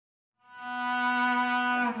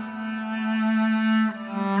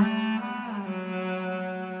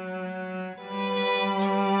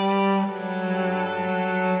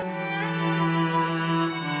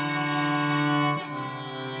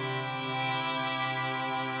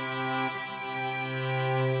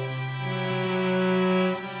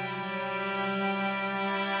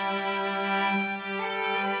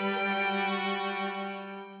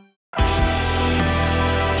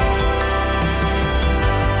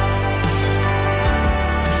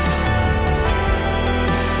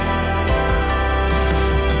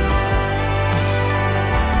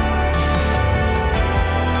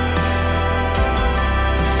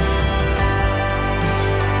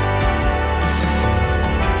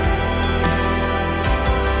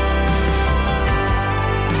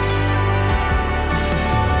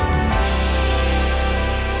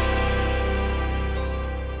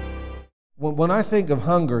when I think of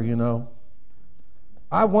hunger, you know,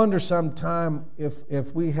 I wonder sometime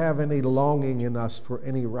if we have any longing in us for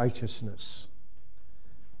any righteousness.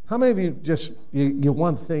 How many of you just, you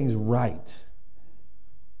want things right?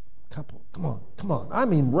 Couple, come on. I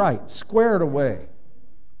mean right, squared away.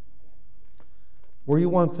 Where you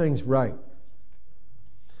want things right.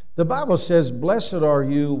 The Bible says, blessed are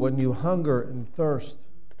you when you hunger and thirst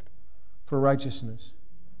for righteousness.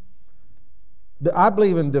 I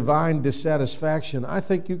believe in divine dissatisfaction. I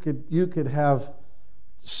think you could have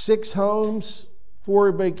 6 homes,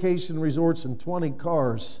 4 vacation resorts, and 20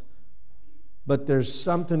 cars, but there's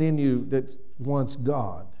something in you that wants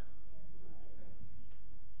God.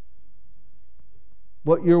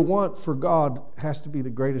 What your want for God has to be the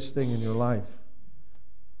greatest thing in your life.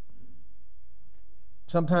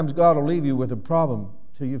 Sometimes God will leave you with a problem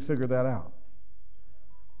till you figure that out.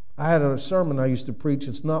 I had a sermon I used to preach,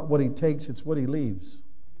 it's not what He takes, it's what He leaves.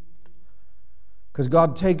 Because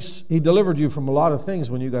God takes, He delivered you from a lot of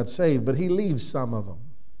things when you got saved, but He leaves some of them.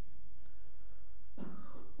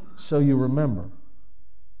 So you remember.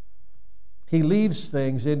 He leaves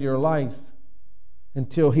things in your life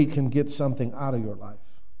until He can get something out of your life.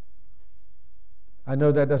 I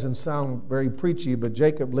know that doesn't sound very preachy, but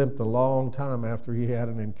Jacob limped a long time after he had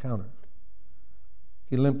an encounter.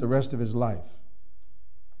 He limped the rest of his life.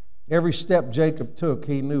 Every step Jacob took,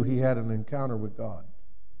 he knew he had an encounter with God.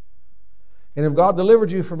 And if God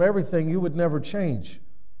delivered you from everything, you would never change.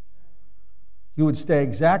 You would stay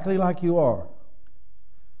exactly like you are.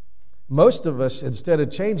 Most of us, instead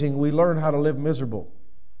of changing, we learn how to live miserable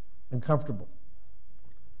and comfortable.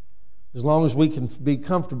 As long as we can be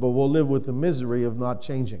comfortable, we'll live with the misery of not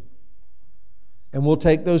changing. And we'll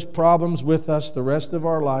take those problems with us the rest of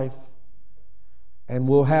our life. And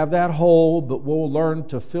we'll have that hole, but we'll learn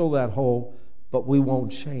to fill that hole, but we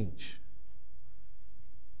won't change.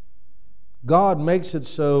 God makes it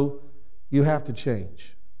so you have to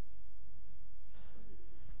change.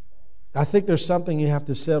 I think there's something you have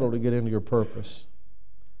to settle to get into your purpose.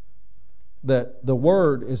 That the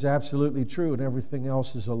Word is absolutely true and everything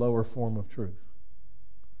else is a lower form of truth.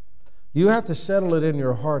 You have to settle it in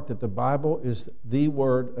your heart that the Bible is the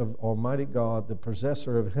Word of Almighty God, the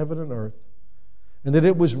possessor of heaven and earth, and that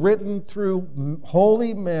it was written through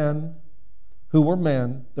holy men who were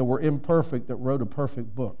men that were imperfect that wrote a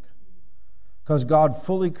perfect book. Because God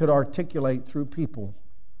fully could articulate through people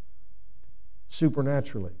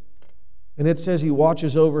supernaturally. And it says He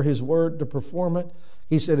watches over His Word to perform it.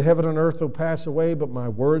 He said, heaven and earth will pass away, but my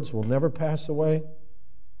words will never pass away.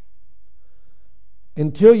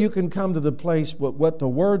 Until you can come to the place what the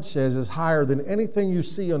Word says is higher than anything you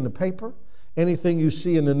see on the paper, anything you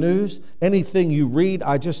see in the news, anything you read.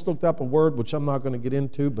 I just looked up a word, which I'm not going to get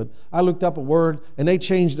into, but I looked up a word, and they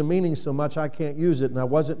changed the meaning so much I can't use it, and I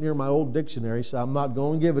wasn't near my old dictionary, so I'm not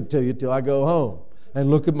going to give it to you till I go home and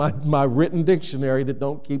look at my written dictionary that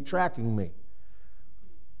don't keep tracking me.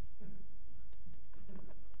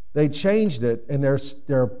 They changed it, and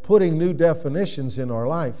they're putting new definitions in our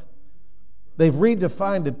life. They've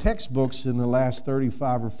redefined the textbooks in the last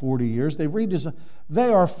 35 or 40 years.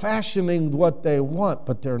 They are fashioning what they want,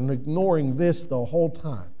 but they're ignoring this the whole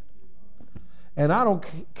time. And I don't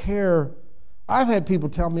care. I've had people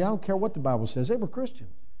tell me, I don't care what the Bible says. They were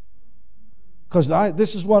Christians. Because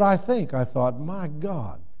this is what I think. I thought, my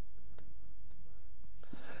God.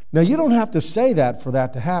 Now, you don't have to say that for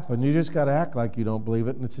that to happen. You just got to act like you don't believe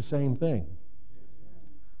it, and it's the same thing.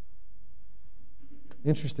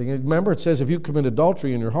 Interesting. Remember, it says if you commit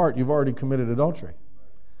adultery in your heart, you've already committed adultery.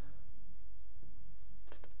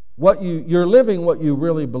 You're living what you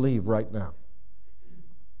really believe right now.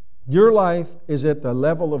 Your life is at the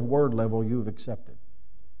level of word level you've accepted.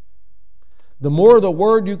 The more the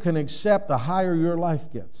word you can accept, the higher your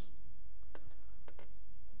life gets.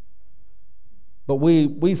 But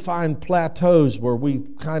we find plateaus where we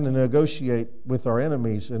kind of negotiate with our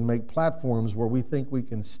enemies and make platforms where we think we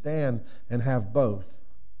can stand and have both.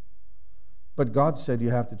 But God said you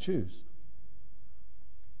have to choose.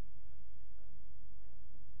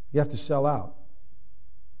 You have to sell out.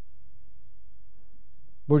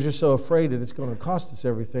 We're just so afraid that it's going to cost us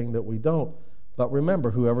everything that we don't. But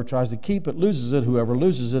remember, whoever tries to keep it loses it. Whoever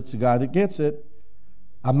loses it's the guy that gets it.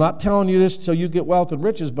 I'm not telling you this so you get wealth and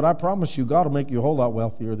riches, but I promise you God will make you a whole lot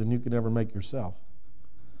wealthier than you can ever make yourself.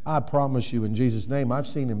 I promise you in Jesus' name, I've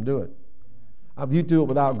seen Him do it. If you do it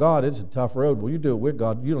without God, it's a tough road. Well, you do it with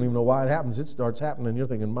God, you don't even know why it happens. It starts happening and you're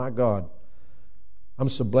thinking, my God, I'm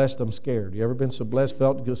so blessed, I'm scared. You ever been so blessed,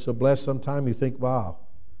 felt so blessed sometime you think, wow,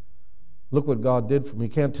 look what God did for me.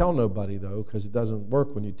 You can't tell nobody though, because it doesn't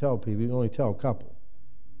work when you tell people. You can only tell a couple.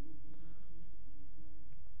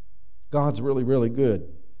 God's really, really good.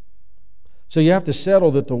 So you have to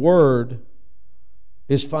settle that the Word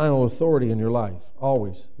is final authority in your life,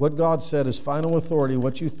 always. What God said is final authority.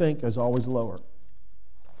 What you think is always lower.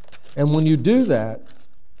 And when you do that,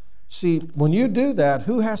 when you do that,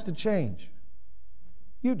 who has to change?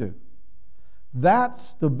 You do.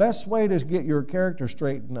 That's the best way to get your character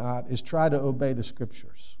straightened out, is try to obey the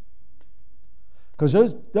Scriptures. Because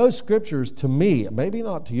those Scriptures, to me, maybe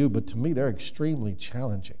not to you, but to me, they're extremely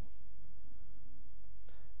challenging.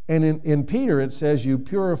 And in Peter, it says, you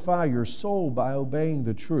purify your soul by obeying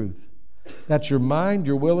the truth. That's your mind,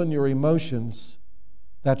 your will, and your emotions.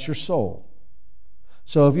 That's your soul.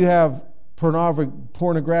 So if you have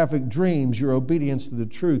pornographic dreams, your obedience to the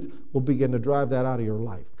truth will begin to drive that out of your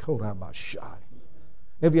life.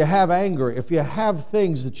 If you have anger, if you have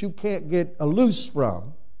things that you can't get loose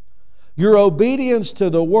from, your obedience to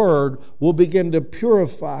the Word will begin to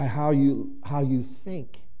purify how you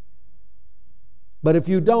think. But if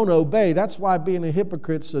you don't obey, that's why being a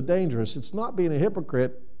hypocrite's so dangerous. It's not being a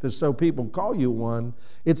hypocrite so people call you one.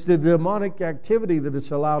 It's the demonic activity that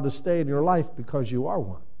it's allowed to stay in your life because you are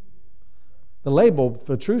one. The label,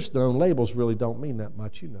 for True Stone, labels really don't mean that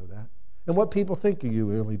much. You know that. And what people think of you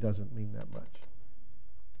really doesn't mean that much.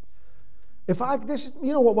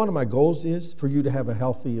 You know what one of my goals is? For you to have a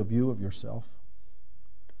healthy view of yourself.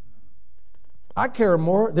 I care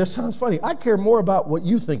more, this sounds funny, I care more about what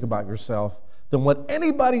you think about yourself than what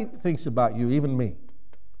anybody thinks about you, even me.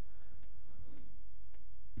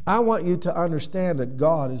 I want you to understand that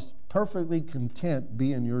God is perfectly content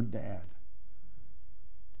being your dad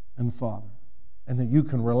and father, and that you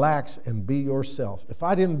can relax and be yourself. If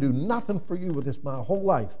I didn't do nothing for you with this my whole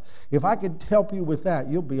life, if I could help you with that,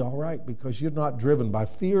 you'll be all right, because you're not driven by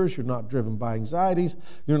fears, you're not driven by anxieties,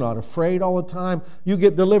 you're not afraid all the time. You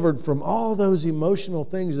get delivered from all those emotional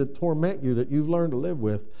things that torment you that you've learned to live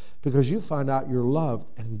with, because you find out you're loved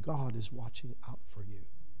and God is watching out for you.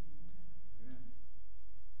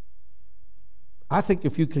 I think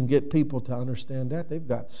if you can get people to understand that, they've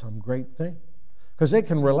got some great thing. Because they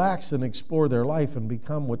can relax and explore their life and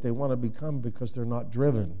become what they want to become, because they're not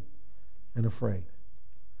driven and afraid.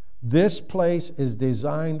 This place is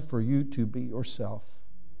designed for you to be yourself.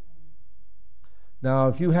 Now,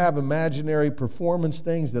 if you have imaginary performance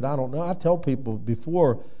things that I don't know, I've told people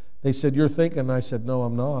before, they said, you're thinking. I said, no,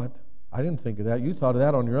 I'm not. I didn't think of that. You thought of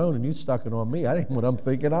that on your own and you stuck it on me. I didn't know what I'm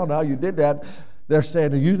thinking. I don't know how you did that. They're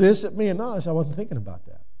saying, are you this at me? And no, I said, I wasn't thinking about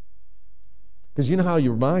that. Because you know how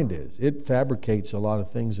your mind is. It fabricates a lot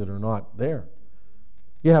of things that are not there.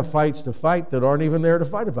 You have fights to fight that aren't even there to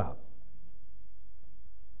fight about.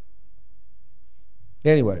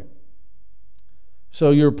 Anyway,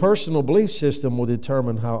 so your personal belief system will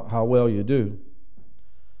determine how well you do.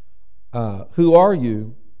 Who are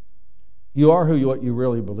you? You are what you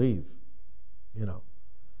really believe. You know.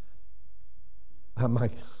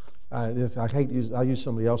 I hate to use, I'll use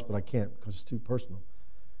somebody else, but I can't because it's too personal.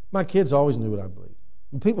 My kids always knew what I believe.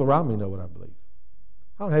 And people around me know what I believe.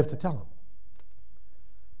 I don't have to tell them.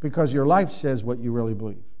 Because your life says what you really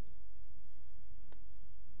believe.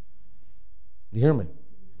 You hear me?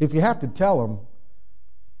 If you have to tell them,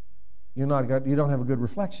 you don't have a good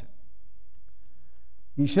reflection.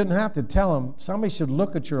 You shouldn't have to tell them. Somebody should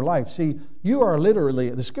look at your life. See, you are literally,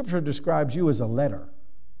 the Scripture describes you as a letter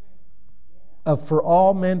for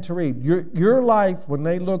all men to read. Your life, when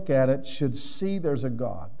they look at it, should see there's a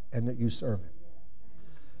God and that you serve Him.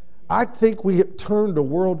 I think we have turned the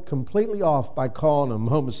world completely off by calling them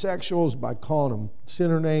homosexuals, by calling them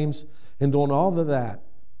sinner names, and doing all of that,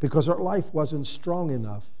 because our life wasn't strong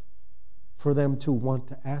enough for them to want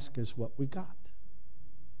to ask us what we got.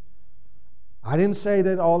 I didn't say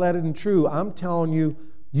that all that isn't true. I'm telling you,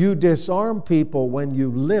 you disarm people when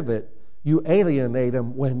you live it. You alienate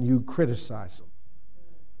them when you criticize them.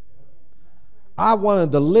 I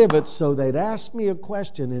wanted to live it so they'd ask me a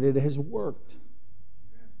question, and it has worked.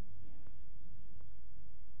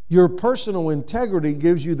 Your personal integrity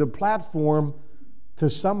gives you the platform to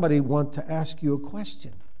somebody want to ask you a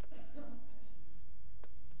question.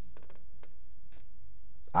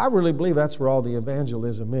 I really believe that's where all the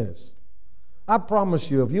evangelism is. I promise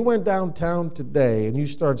you, if you went downtown today and you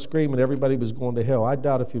started screaming everybody was going to hell, I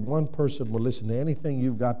doubt if one person would listen to anything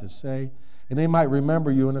you've got to say. And they might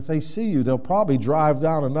remember you, and if they see you, they'll probably drive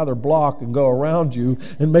down another block and go around you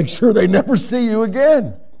and make sure they never see you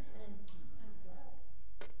again.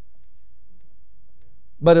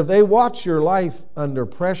 But if they watch your life under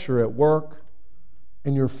pressure at work,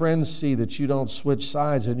 and your friends see that you don't switch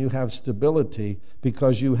sides and you have stability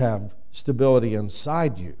because you have stability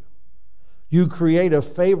inside you, you create a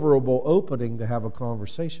favorable opening to have a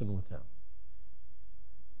conversation with them.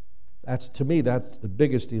 To me, that's the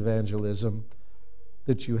biggest evangelism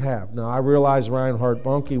that you have. Now, I realize Reinhard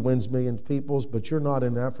Bonnke wins millions of people, but you're not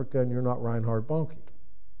in Africa and you're not Reinhard Bonnke.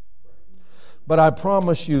 But I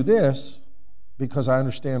promise you this, because I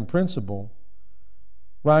understand principle,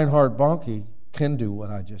 Reinhard Bonnke can do what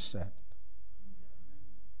I just said.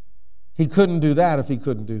 He couldn't do that if he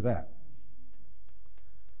couldn't do that.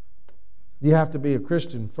 You have to be a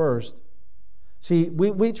Christian first. See,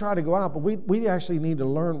 we try to go out, but we actually need to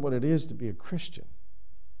learn what it is to be a Christian.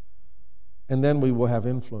 And then we will have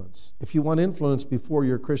influence. If you want influence before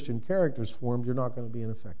your Christian character is formed, you're not going to be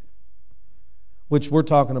ineffective. Which we're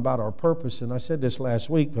talking about our purpose, and I said this last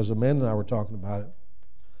week because Amanda and I were talking about it.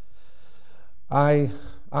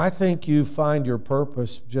 I think you find your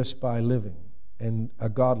purpose just by living and a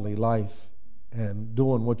godly life and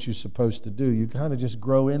doing what you're supposed to do. You kind of just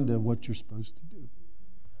grow into what you're supposed to do.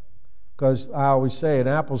 Because I always say an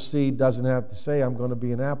apple seed doesn't have to say I'm going to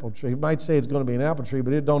be an apple tree. It might say it's going to be an apple tree,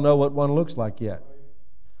 but it don't know what one looks like yet.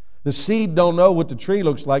 The seed don't know what the tree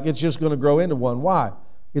looks like. It's just going to grow into one. Why?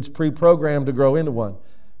 It's pre-programmed to grow into one.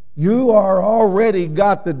 You are already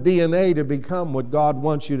got the DNA to become what God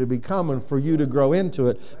wants you to become and for you to grow into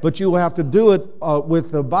it. But you have to do it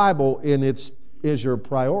with the Bible is your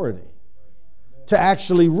priority to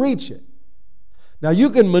actually reach it. Now you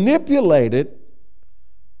can manipulate it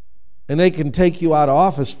and they can take you out of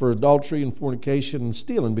office for adultery and fornication and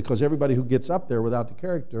stealing because everybody who gets up there without the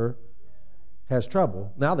character has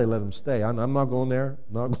trouble. Now they let them stay. I'm not going there.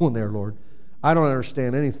 I'm not going there, Lord. I don't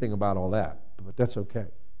understand anything about all that, but that's okay.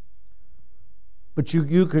 But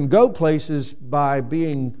you can go places by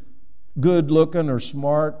being good looking or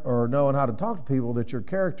smart or knowing how to talk to people that your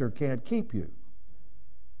character can't keep you.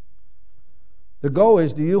 The goal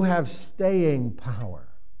is, do you have staying power?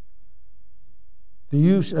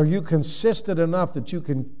 Are you consistent enough that you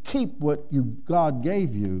can keep what God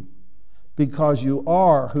gave you because you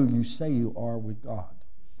are who you say you are with God?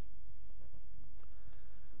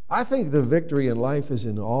 I think the victory in life is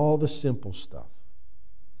in all the simple stuff.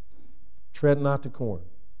 Tread not the corn.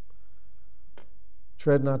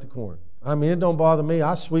 Tread not the corn. I mean, it don't bother me.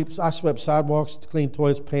 I swept sidewalks, cleaned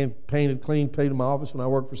toilets, painted my office when I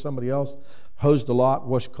worked for somebody else, hosed a lot,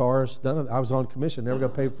 washed cars. I was on commission, never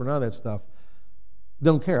got paid for none of that stuff.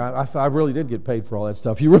 Don't care. I really did get paid for all that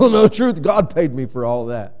stuff. You really know the truth? God paid me for all of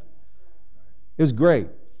that. It was great.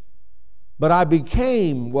 But I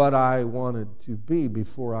became what I wanted to be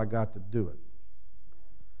before I got to do it.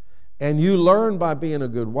 And you learn by being a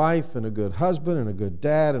good wife and a good husband and a good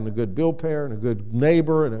dad and a good bill payer and a good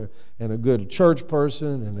neighbor and a good church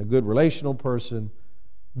person and a good relational person.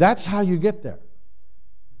 That's how you get there.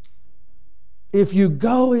 If you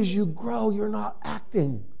go as you grow, you're not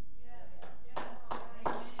acting.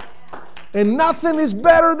 And nothing is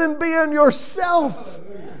better than being yourself.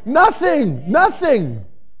 Nothing.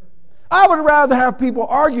 I would rather have people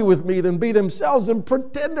argue with me than be themselves and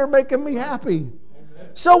pretend they're making me happy.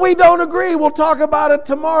 So we don't agree. We'll talk about it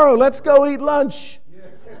tomorrow. Let's go eat lunch.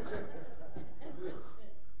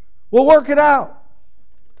 We'll work it out.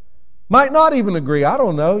 Might not even agree. I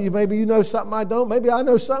don't know. Maybe you know something I don't. Maybe I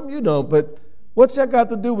know something you don't. But what's that got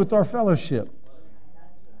to do with our fellowship?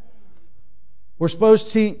 We're supposed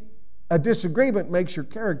to see a disagreement makes your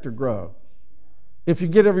character grow. If you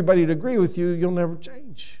get everybody to agree with you, you'll never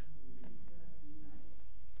change.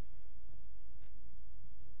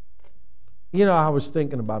 You know, I was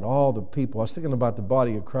thinking about all the people. I was thinking about the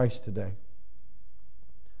body of Christ today.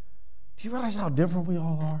 Do you realize how different we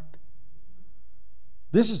all are?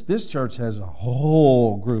 This church has a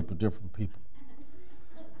whole group of different people.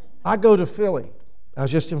 I go to Philly. I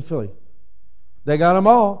was just in Philly. They got them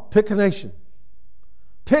all. Pick a nation.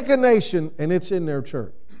 Pick a nation, and it's in their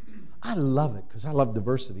church. I love it because I love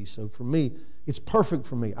diversity. So for me, it's perfect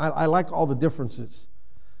for me. I like all the differences.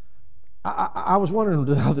 I was wondering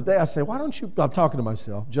the other day, I said, why don't you, I'm talking to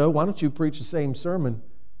myself, Joe, why don't you preach the same sermon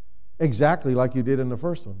exactly like you did in the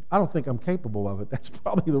first one? I don't think I'm capable of it. That's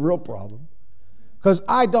probably the real problem. Because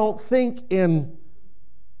I don't think in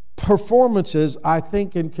performances, I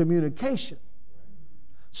think in communication.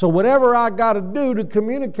 So whatever I got to do to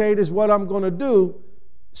communicate is what I'm going to do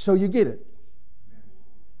so you get it.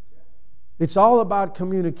 It's all about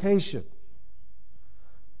communication.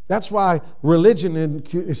 That's why religion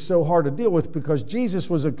is so hard to deal with, because Jesus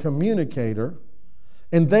was a communicator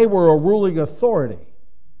and they were a ruling authority.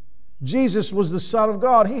 Jesus was the Son of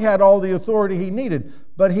God. He had all the authority he needed,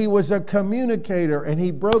 but he was a communicator, and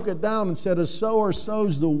he broke it down and said, a sower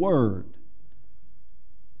sows the word.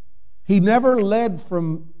 He never led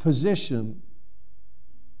from position.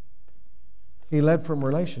 He led from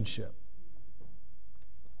relationship.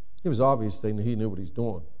 It was obvious he knew what he's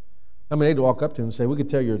doing. I mean, they'd walk up to him and say, we could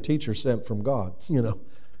tell you're a teacher sent from God.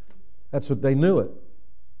 That's what they knew it.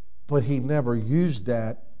 But he never used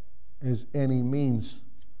that as any means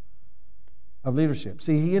of leadership.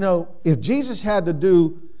 See, if Jesus had to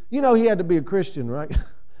do, he had to be a Christian, right?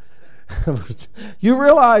 You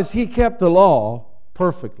realize he kept the law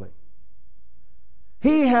perfectly.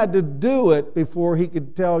 He had to do it before he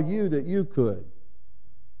could tell you that you could.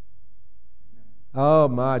 Oh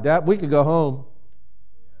my, we could go home.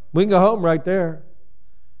 We can go home right there.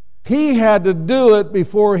 He had to do it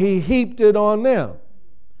before he heaped it on them.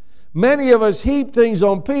 Many of us heap things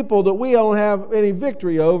on people that we don't have any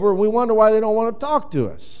victory over, and we wonder why they don't want to talk to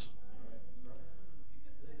us.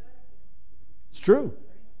 It's true.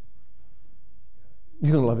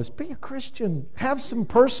 You're going to love this. Be a Christian. Have some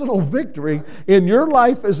personal victory in your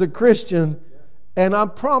life as a Christian. And I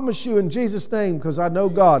promise you in Jesus' name, because I know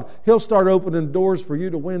God, He'll start opening doors for you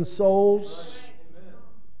to win souls.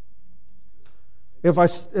 If I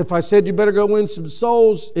said you better go win some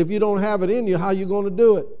souls, if you don't have it in you, how are you going to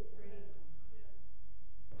do it?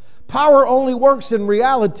 Power only works in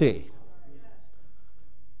reality.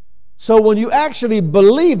 So when you actually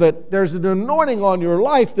believe it, there's an anointing on your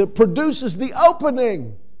life that produces the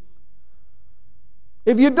opening.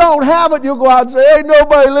 If you don't have it, you'll go out and say, ain't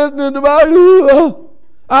nobody listening to me.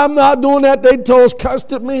 I'm not doing that. They told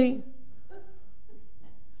cussed at me.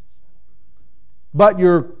 But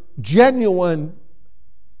your genuine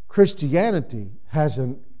Christianity has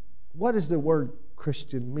what does the word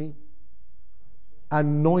Christian mean?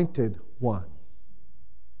 Anointed one.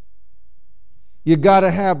 You got to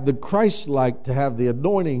have the Christ-like to have the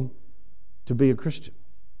anointing to be a Christian.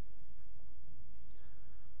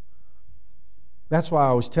 That's why I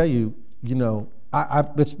always tell you,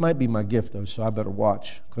 this might be my gift though, so I better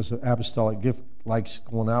watch, because the apostolic gift likes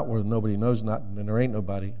going out where nobody knows nothing, and there ain't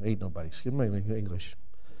nobody. Excuse me, English.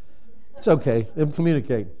 It's okay. I'm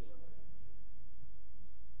communicating.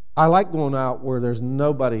 I like going out where there's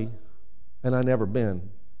nobody, and I've never been,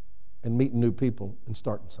 and meeting new people and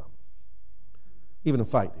starting something. Even a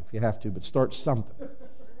fight if you have to, but start something.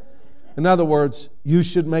 In other words, you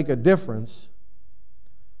should make a difference.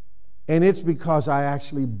 And it's because I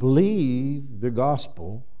actually believe the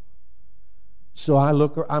gospel. So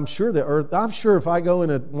I'm sure if I go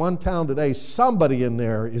into one town today, somebody in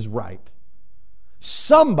there is ripe.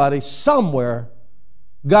 Somebody, somewhere,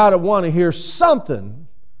 got to want to hear something.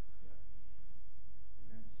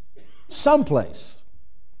 Someplace.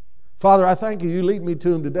 Father, I thank you. You lead me to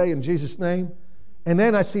them today in Jesus' name. And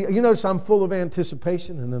then I see, notice I'm full of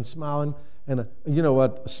anticipation and I'm smiling. And you know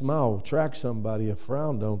what? A smile will attract somebody. A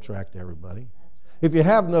frown don't attract everybody. If you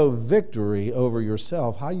have no victory over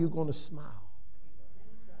yourself, how are you going to smile?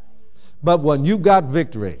 But when you got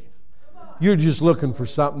victory, you're just looking for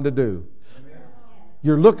something to do.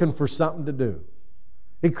 You're looking for something to do.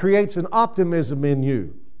 It creates an optimism in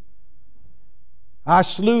you. I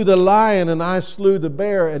slew the lion and I slew the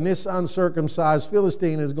bear, and this uncircumcised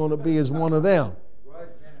Philistine is going to be as one of them.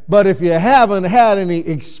 But if you haven't had any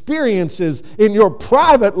experiences in your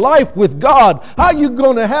private life with God, how are you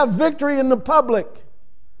going to have victory in the public?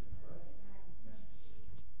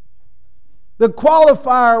 The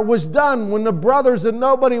qualifier was done when the brothers and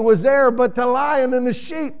nobody was there but the lion and the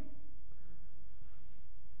sheep.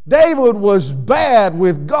 David was bad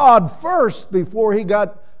with God first before he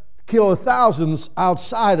got killed thousands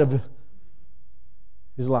outside of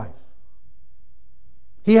his life.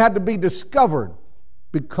 He had to be discovered.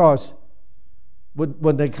 Because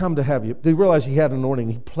when they come to have you, they realize he had an anointing.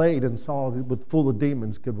 He played and saw with full of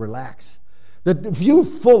demons could relax. That if you're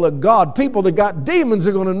full of God, people that got demons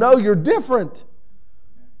are going to know you're different.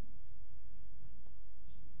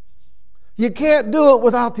 You can't do it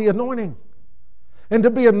without the anointing. And to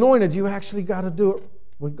be anointed, you actually got to do it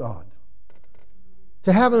with God.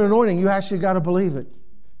 To have an anointing, you actually got to believe it.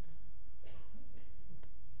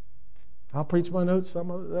 I'll preach my notes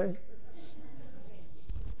some other day.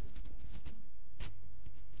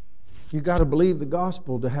 You got to believe the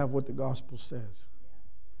gospel to have what the gospel says.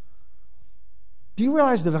 Do you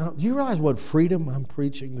realize what freedom I'm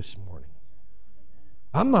preaching this morning?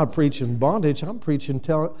 I'm not preaching bondage. I'm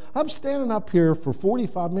standing up here for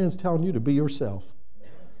 45 minutes telling you to be yourself.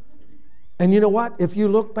 And you know what? If you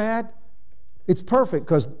look bad, it's perfect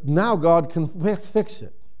because now God can fix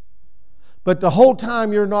it. But the whole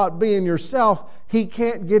time you're not being yourself, He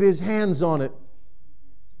can't get His hands on it.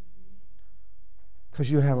 Because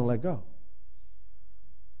you haven't let go.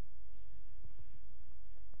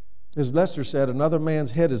 As Lester said, another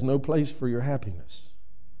man's head is no place for your happiness.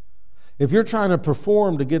 If you're trying to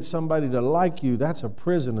perform to get somebody to like you, that's a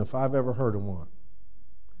prison if I've ever heard of one.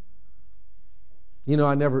 You know,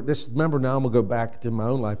 remember now I'm going to go back to my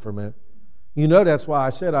own life for a minute. You know that's why I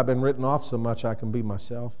said I've been written off so much I can be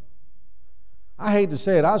myself. I hate to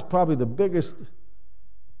say it, I was probably the biggest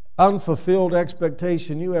unfulfilled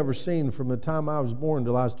expectation you ever seen from the time I was born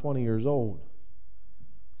till I was 20 years old.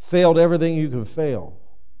 Failed everything you could fail.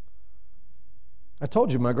 I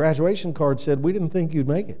told you my graduation card said, we didn't think you'd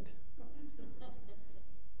make it.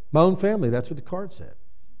 My own family, that's what the card said.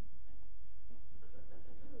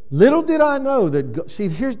 Little did I know that,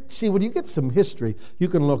 see, when you get some history, you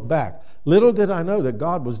can look back. Little did I know that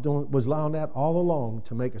God was allowing that all along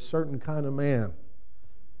to make a certain kind of man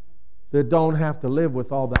that don't have to live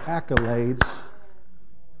with all the accolades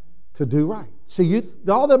to do right. See,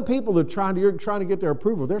 all them people that you're trying to get their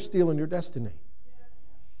approval, they're stealing your destiny.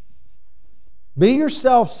 Be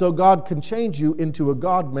yourself so God can change you into a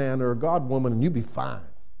God man or a God woman and you be fine.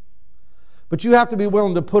 But you have to be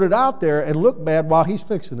willing to put it out there and look bad while He's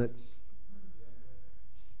fixing it.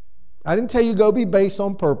 I didn't tell you go be base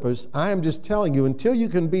on purpose. I am just telling you, until you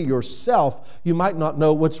can be yourself, you might not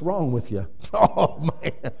know what's wrong with you. Oh,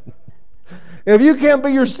 man. If you can't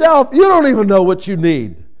be yourself, you don't even know what you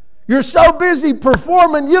need. You're so busy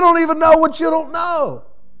performing, you don't even know what you don't know.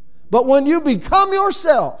 But when you become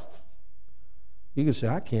yourself, you can say,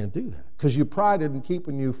 I can't do that. Because your pride isn't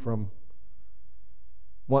keeping you from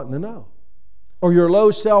wanting to know. Or your low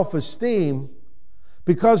self-esteem,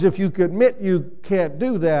 because if you could admit you can't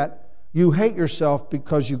do that, you hate yourself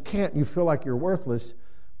because you can't. You feel like you're worthless,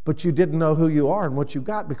 but you didn't know who you are and what you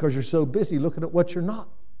got because you're so busy looking at what you're not.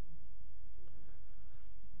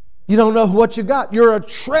 You don't know what you got. You're a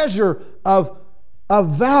treasure of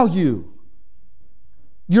value.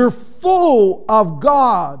 You're full of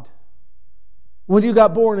God when you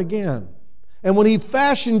got born again. And when He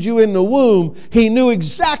fashioned you in the womb, He knew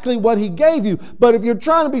exactly what He gave you. But if you're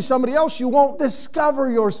trying to be somebody else, you won't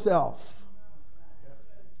discover yourself.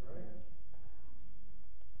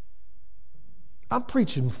 I'm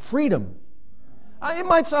preaching freedom. It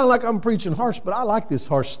might sound like I'm preaching harsh, but I like this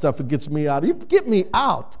harsh stuff. It gets me out. You get me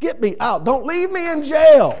out. Get me out. Don't leave me in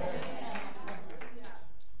jail.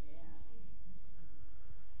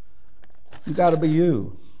 You got to be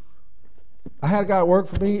you. I had a guy at work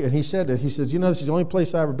for me, and he said that. He says, you know, this is the only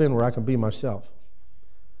place I've ever been where I can be myself.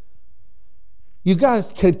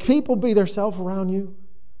 Can people be themselves around you?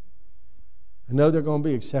 I know they're going to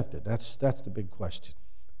be accepted. That's the big question.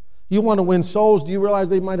 You want to win souls, do you realize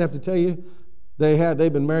they might have to tell you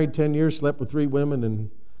they've been married 10 years, slept with 3 women, and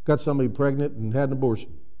got somebody pregnant and had an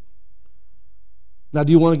abortion? Now,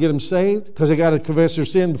 do you want to get them saved? Because they got to confess their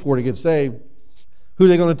sin before they get saved. Who are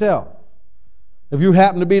they going to tell? If you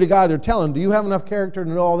happen to be the guy they're telling, do you have enough character to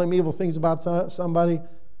know all them evil things about somebody?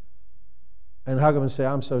 And hug them and say,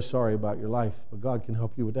 I'm so sorry about your life, but God can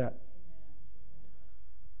help you with that.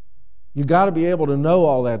 You've got to be able to know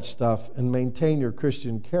all that stuff and maintain your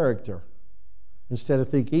Christian character instead of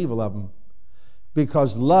think evil of them,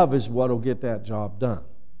 because love is what will get that job done.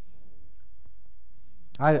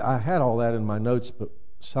 I had all that in my notes, but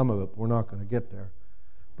some of it we're not going to get there.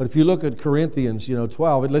 But if you look at Corinthians,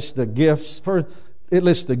 12, it lists the gifts. First, it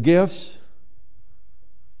lists the gifts,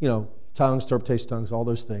 tongues, interpretation of tongues, all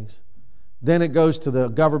those things. Then it goes to the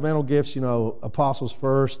governmental gifts, apostles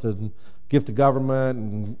first, and gift of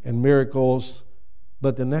government and miracles.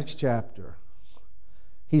 But the next chapter,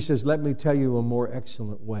 he says, let me tell you a more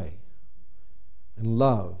excellent way. And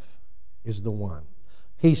love is the one.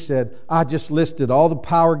 He said, I just listed all the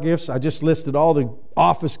power gifts. I just listed all the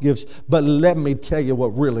office gifts. But let me tell you what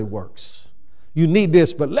really works. You need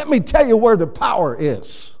this, but let me tell you where the power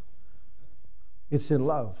is. It's in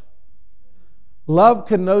love. Love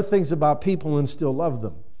can know things about people and still love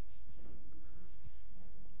them.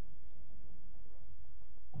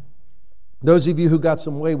 Those of you who got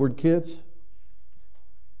some wayward kids,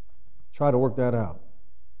 try to work that out.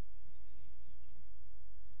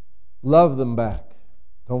 Love them back.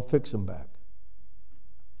 Don't fix them back.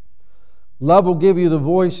 Love will give you the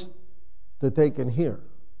voice that they can hear.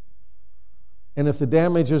 And if the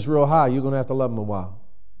damage is real high, you're going to have to love them a while.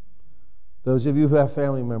 Those of you who have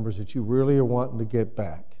family members that you really are wanting to get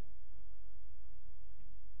back,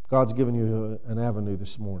 God's given you an avenue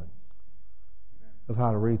this morning of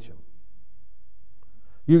how to reach them.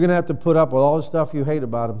 You're going to have to put up with all the stuff you hate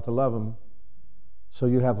about them to love them so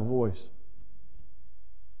you have a voice.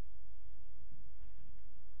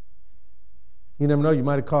 You never know, you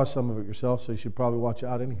might have caused some of it yourself, so you should probably watch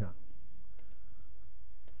out anyhow.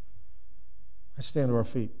 Let's stand to our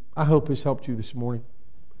feet. I hope this helped you this morning.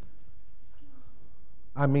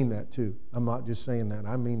 I mean that too. I'm not just saying that.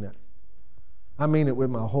 I mean that. I mean it with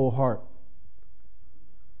my whole heart.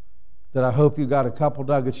 that I hope you got a couple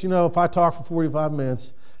nuggets. You know, if I talk for 45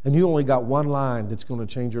 minutes and you only got one line that's going to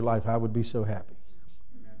change your life, I would be so happy.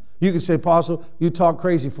 You could say, Apostle, you talk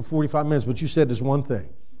crazy for 45 minutes, but you said this one thing.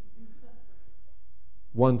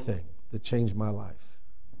 One thing that changed my life.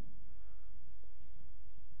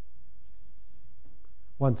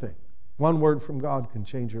 One thing. One word from God can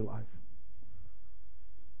change your life.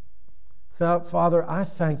 Father, I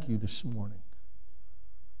thank you this morning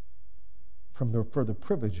for the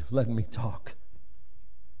privilege of letting me talk,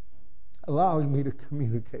 allowing me to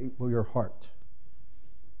communicate with your heart.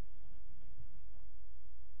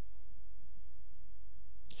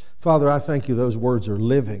 Father, I thank you those words are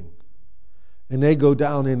living, and they go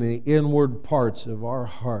down in the inward parts of our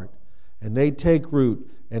heart, and they take root,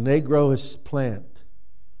 and they grow as plant.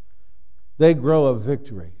 They grow a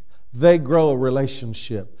victory. They grow a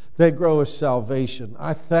relationship. They grow a salvation.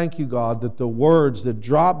 I thank you, God, that the words that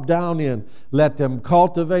drop down in, let them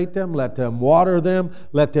cultivate them, let them water them,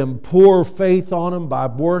 let them pour faith on them by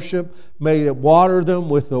worship. May it water them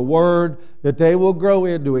with the word, that they will grow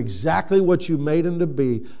into exactly what you made them to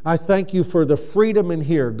be. I thank you for the freedom in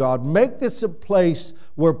here, God. Make this a place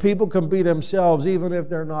where people can be themselves even if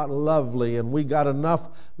they're not lovely, and we got enough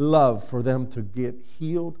love for them to get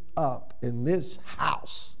healed up in this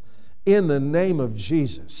house. In the name of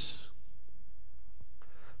Jesus.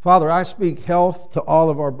 Father, I speak health to all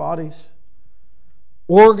of our bodies.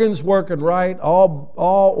 Organs working right, all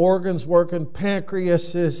organs working,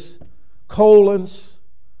 pancreases, colons,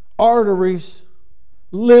 arteries,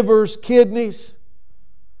 livers, kidneys.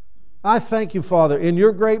 I thank you, Father, in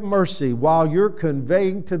your great mercy, while you're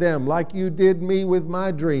conveying to them, like you did me with my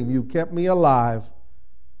dream, you kept me alive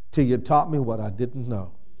till you taught me what I didn't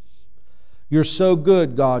know. You're so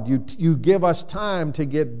good, God. You give us time to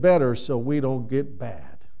get better so we don't get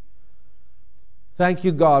bad. Thank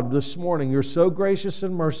you, God, this morning. You're so gracious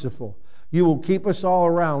and merciful. You will keep us all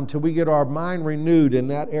around till we get our mind renewed in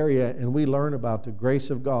that area and we learn about the grace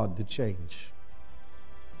of God to change.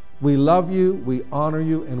 We love you, we honor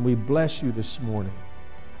you, and we bless you this morning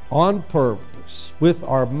on purpose, with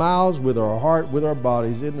our mouths, with our heart, with our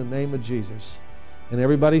bodies, in the name of Jesus. And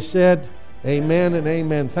everybody said, amen and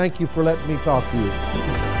amen. Thank you for letting me talk to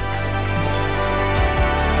you.